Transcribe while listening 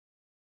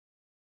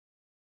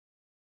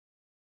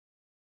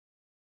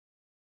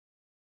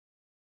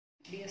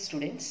Dear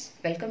students,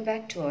 welcome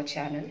back to our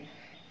channel.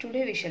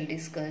 Today we shall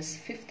discuss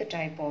fifth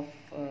type of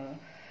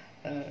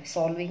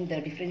solving the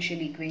differential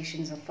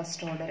equations of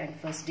first order and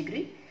first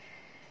degree.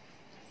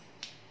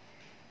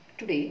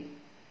 Today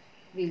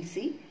we will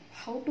see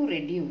how to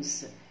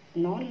reduce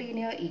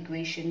nonlinear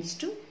equations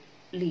to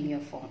linear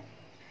form.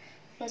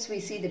 First we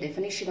see the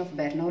definition of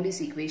Bernoulli's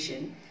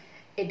equation.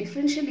 A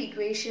differential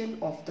equation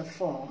of the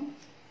form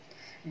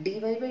dy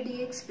by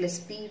dx plus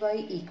py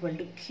equal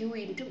to q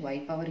into y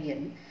power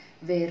n,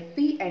 where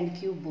p and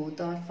q both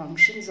are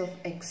functions of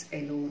x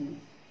alone,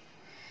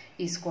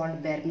 is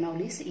called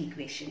Bernoulli's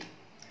equation.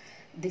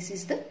 This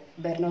is the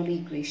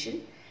Bernoulli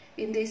equation.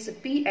 In this,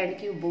 p and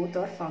q both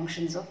are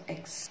functions of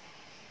x.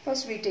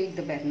 First we take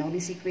the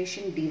Bernoulli's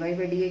equation, dy by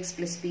dx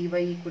plus py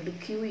equal to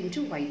q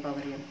into y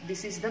power n.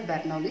 This is the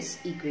Bernoulli's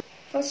equation.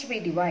 First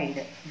we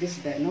divide this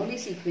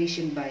Bernoulli's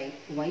equation by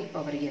y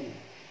power n.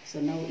 So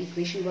now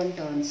equation 1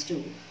 turns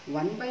to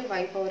 1 by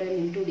y power n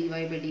into dy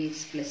by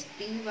dx plus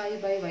py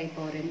by y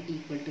power n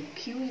equal to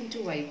q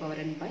into y power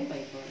n by y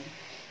power n.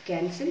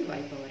 Cancel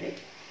y power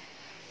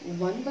n.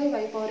 1 by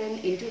y power n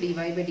into dy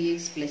by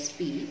dx plus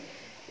p,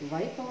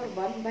 y power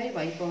 1 by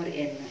y power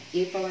n,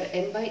 a power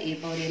m by a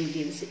power n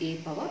gives a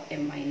power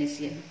m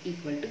minus n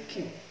equal to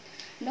q.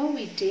 Now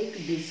we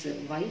take this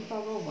y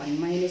power 1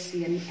 minus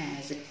n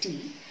as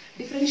t,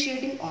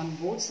 differentiating on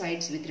both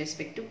sides with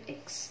respect to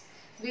x.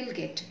 We'll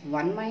get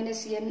 1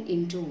 minus n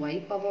into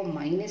y power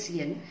minus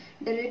n,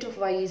 derivative of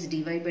y is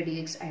dy by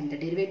dx and the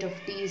derivative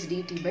of t is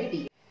dt by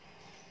dx.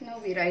 Now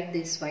we write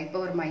this y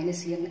power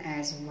minus n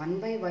as 1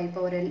 by y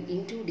power n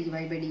into dy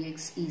by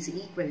dx is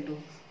equal to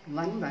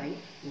 1 by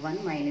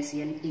 1 minus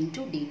n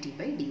into dt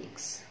by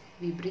dx.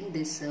 We bring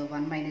this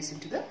 1 minus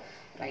into the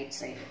right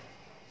side.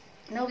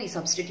 Now we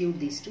substitute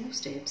these two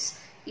steps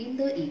in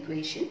the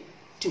equation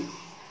 2.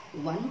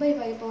 1 by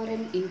y power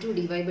n into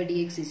dy by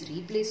dx is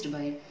replaced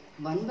by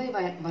 1 by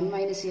 1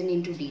 minus n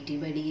into dt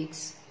by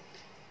dx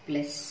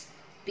plus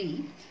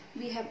p.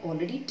 We have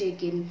already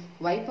taken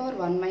y power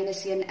 1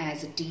 minus n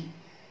as t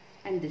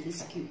and this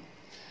is q.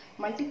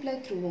 Multiply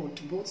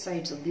throughout both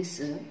sides of this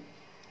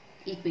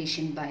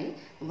equation by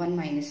 1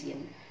 minus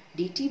n.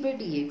 dt by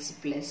dx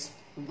plus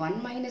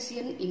 1 minus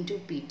n into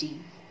pt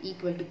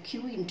equal to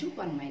q into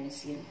 1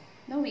 minus n.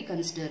 Now we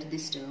consider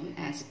this term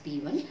as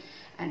p1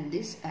 and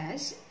this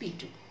as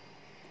p2.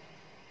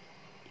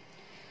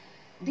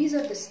 These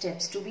are the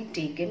steps to be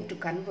taken to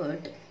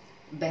convert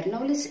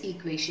Bernoulli's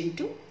equation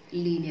to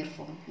linear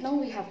form. Now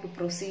we have to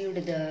proceed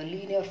the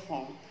linear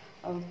form.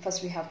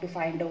 First we have to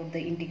find out the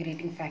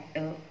integrating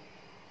factor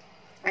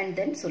and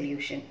then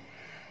solution.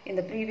 In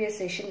the previous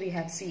session we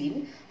have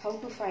seen how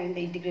to find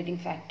the integrating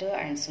factor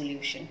and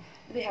solution.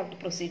 We have to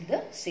proceed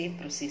the same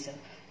procedure.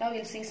 Now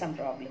we'll see some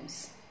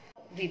problems.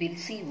 We will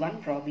see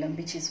one problem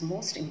which is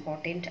most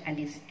important and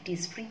it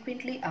is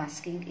frequently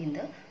asking in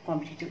the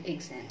competitive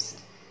exams.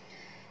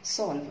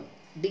 Solve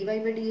dy by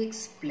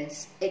dx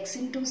plus x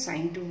into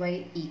sine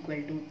 2y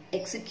equal to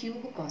x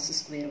cube cos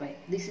square y.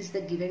 This is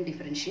the given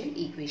differential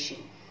equation.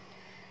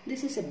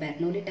 This is a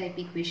Bernoulli type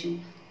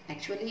equation.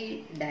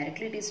 Actually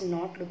directly it is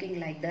not looking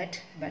like that,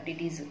 but it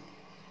is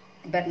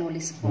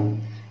Bernoulli's form.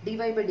 dy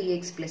by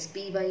dx plus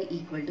py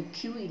equal to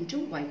q into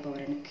y power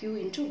n. q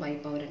into y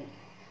power n.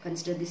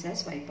 Consider this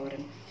as y power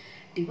n.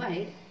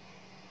 Divide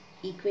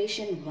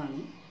equation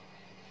 1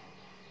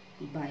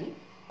 by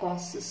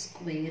cos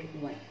square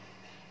y.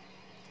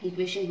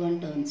 Equation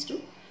 1 turns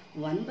to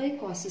 1 by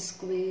cos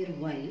square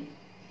y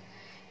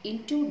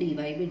into dy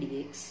by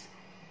dx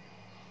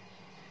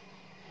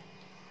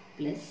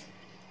plus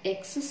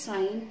x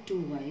sine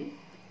 2y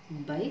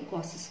by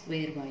cos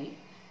square y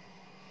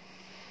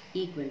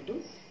equal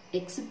to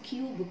x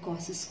cube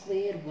cos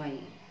square y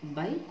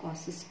by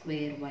cos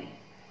square y.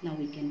 Now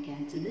we can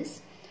cancel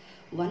this.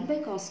 1 by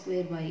cos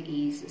square y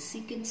is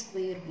secant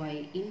square y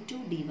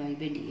into dy by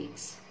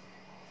dx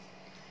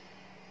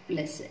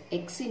plus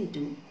x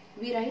into,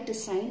 we write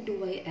sine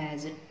 2y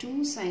as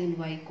 2 sine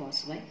y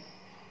cos y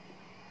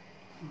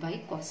by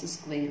cos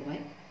square y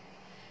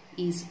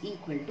is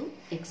equal to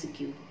x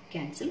cube.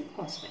 Cancel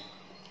cos y.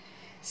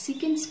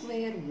 Secant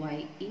square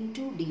y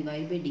into dy by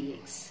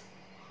dx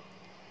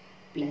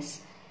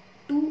plus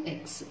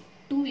 2x,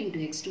 2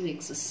 into x,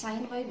 2x,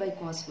 sine y by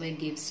cos y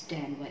gives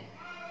tan y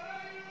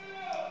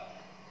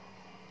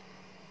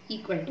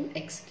equal to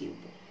x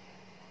cube.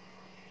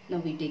 Now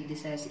we take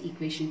this as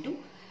equation 2.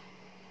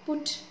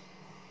 Put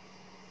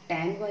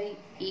tan y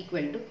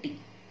equal to t,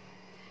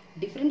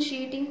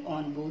 differentiating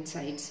on both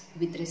sides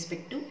with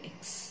respect to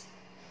x.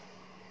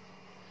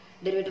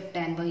 Derivative of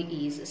tan y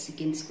is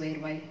secant square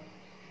y,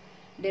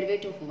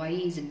 derivative of y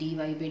is dy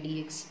by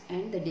dx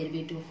and the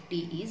derivative of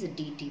t is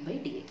dt by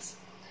dx.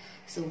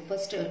 So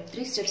first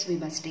 3 steps we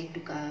must take to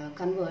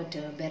convert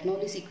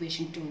Bernoulli's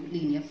equation to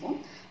linear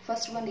form.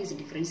 First one is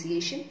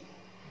differentiation.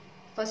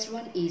 First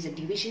one is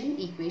division,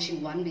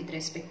 equation 1 with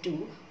respect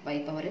to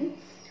y power n.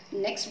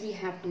 Next we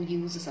have to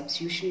use the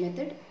substitution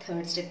method.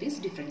 Third step is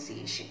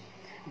differentiation.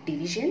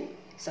 Division,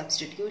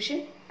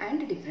 substitution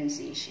and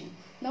differentiation.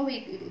 Now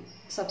we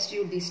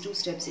substitute these two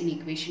steps in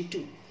equation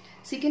 2.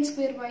 Secant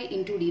square y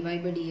into dy by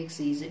dx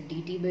is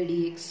dt by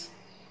dx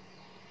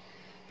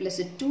plus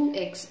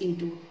 2x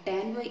into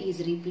tan y is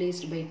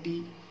replaced by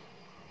t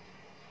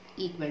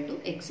equal to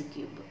x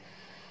cube.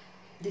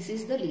 This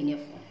is the linear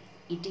form.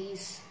 It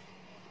is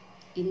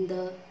in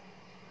the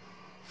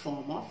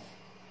form of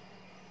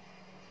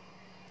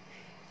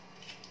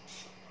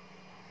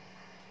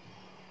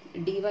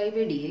dy by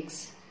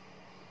dx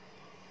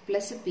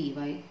plus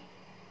py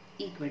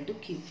equal to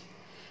q.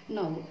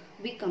 Now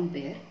we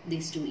compare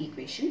these two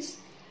equations.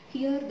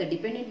 Here the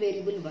dependent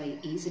variable y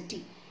is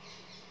t.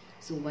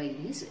 So y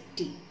is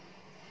t.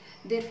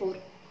 Therefore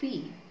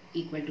p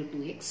equal to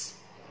 2x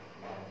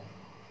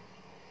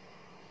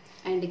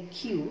and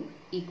q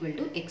equal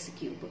to x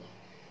cube.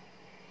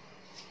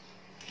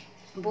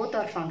 Both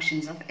are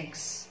functions of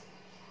x.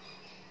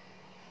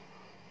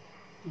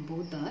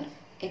 Both are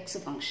x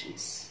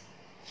functions.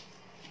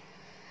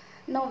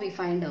 Now we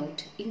find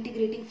out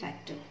integrating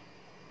factor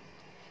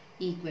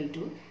equal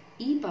to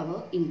e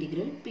power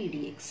integral p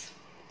dx.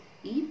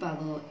 E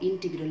power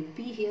integral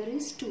p here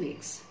is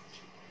 2x.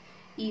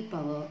 E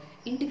power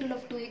integral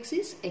of 2x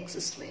is x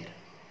square.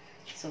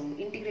 So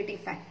integrating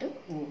factor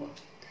over.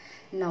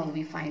 Now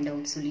we find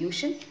out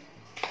solution.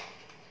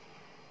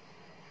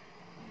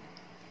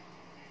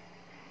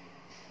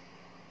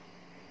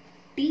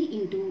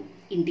 T into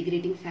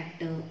integrating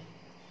factor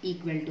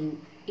equal to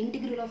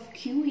integral of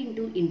q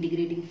into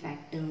integrating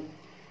factor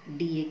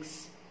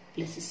dx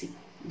plus c.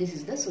 This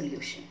is the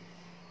solution.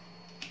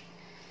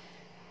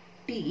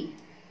 T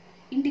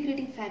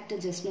integrating factor,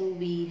 just now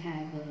we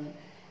have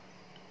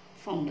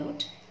found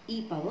out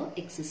e power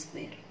x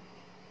square.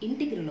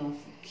 Integral of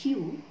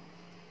q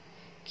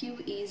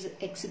is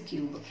x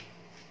cube.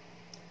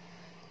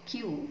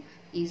 Q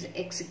is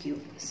x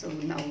cube. So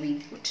now we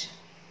put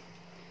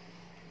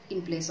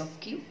in place of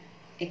q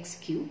x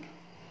cube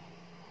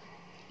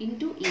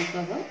into e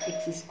power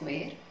x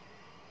square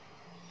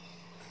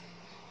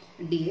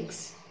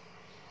dx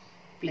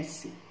plus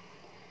c.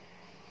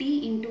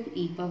 T into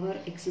e power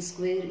x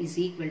square is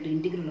equal to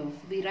integral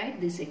of, we write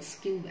this x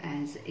cube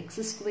as x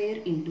square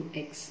into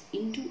x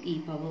into e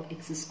power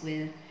x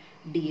square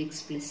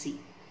dx plus c.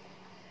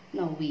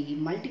 Now we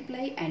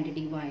multiply and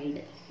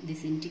divide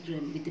this integral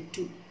with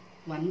 2.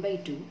 1 by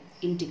 2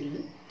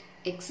 integral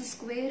x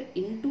square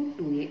into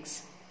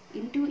 2x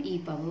into e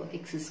power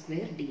x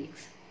square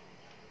dx.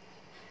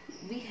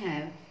 We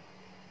have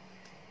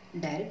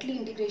directly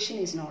integration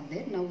is not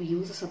there. Now we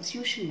use a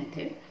substitution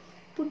method.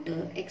 Put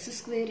x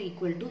square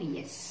equal to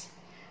s.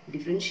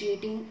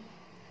 Differentiating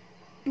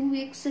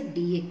 2x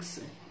dx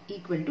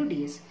equal to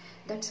ds.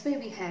 That's why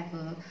we have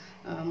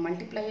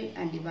multiply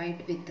and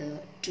divide with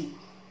 2.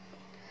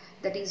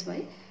 That is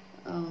why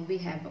we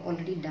have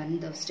already done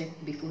the step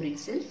before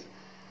itself.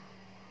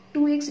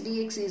 2x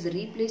dx is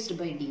replaced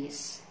by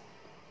ds.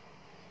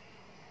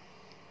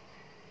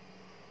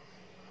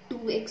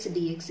 2x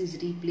dx is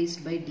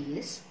replaced by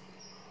ds.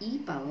 E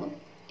power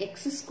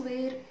x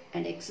square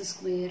and x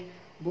square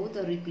both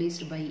are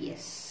replaced by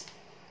s.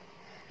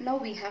 Now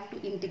we have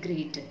to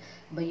integrate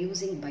by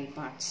using by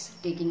parts,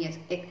 taking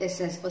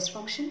s as first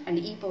function and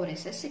e power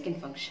s as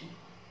second function.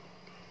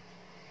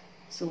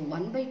 So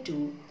 1 by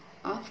 2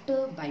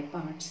 after by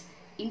parts,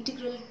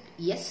 integral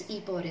s e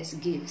power s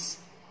gives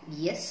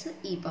s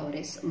e power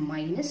s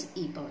minus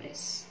e power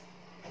s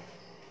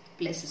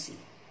plus c.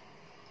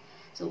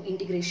 So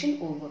integration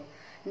over.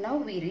 Now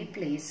we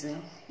replace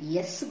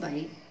s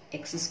by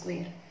x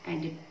square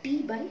and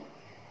t by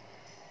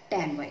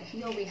tan y.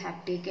 Here we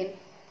have taken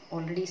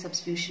already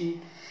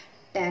substitution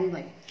tan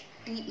y.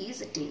 T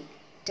is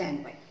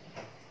tan y.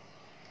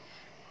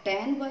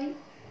 Tan y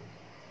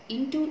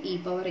into e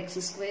power x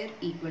square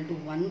equal to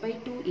 1 by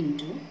 2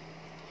 into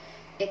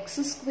x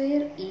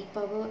square e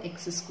power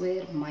x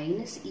square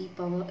minus e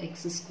power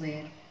x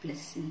square plus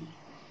c.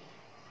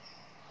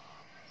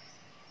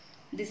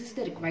 This is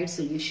the required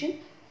solution,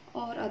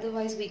 or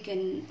otherwise we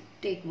can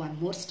take one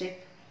more step.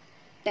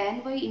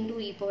 Tan y into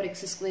e power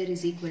x square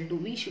is equal to,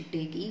 we should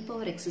take e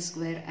power x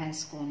square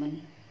as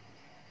common.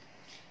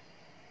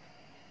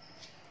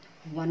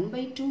 1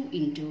 by 2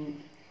 into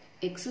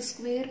x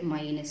square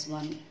minus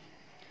 1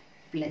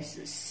 plus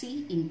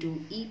c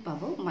into e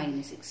power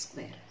minus x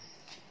square.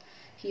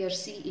 Here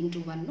c into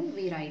 1, no,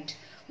 we write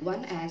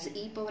 1 as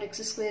e power x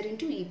square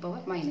into e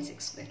power minus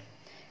x square.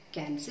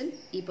 Cancel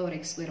e power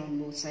x square on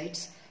both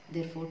sides.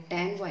 Therefore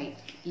tan y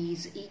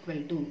is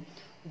equal to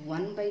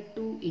 1 by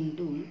 2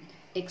 into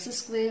x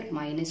square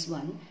minus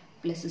 1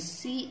 plus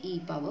c e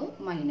power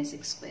minus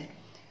x square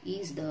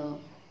is the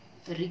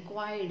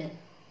required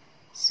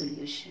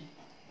solution.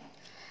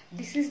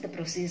 This is the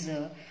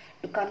procedure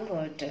to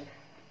convert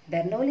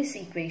Bernoulli's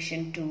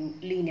equation to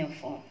linear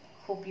form.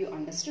 Hope you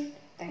understood.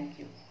 Thank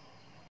you.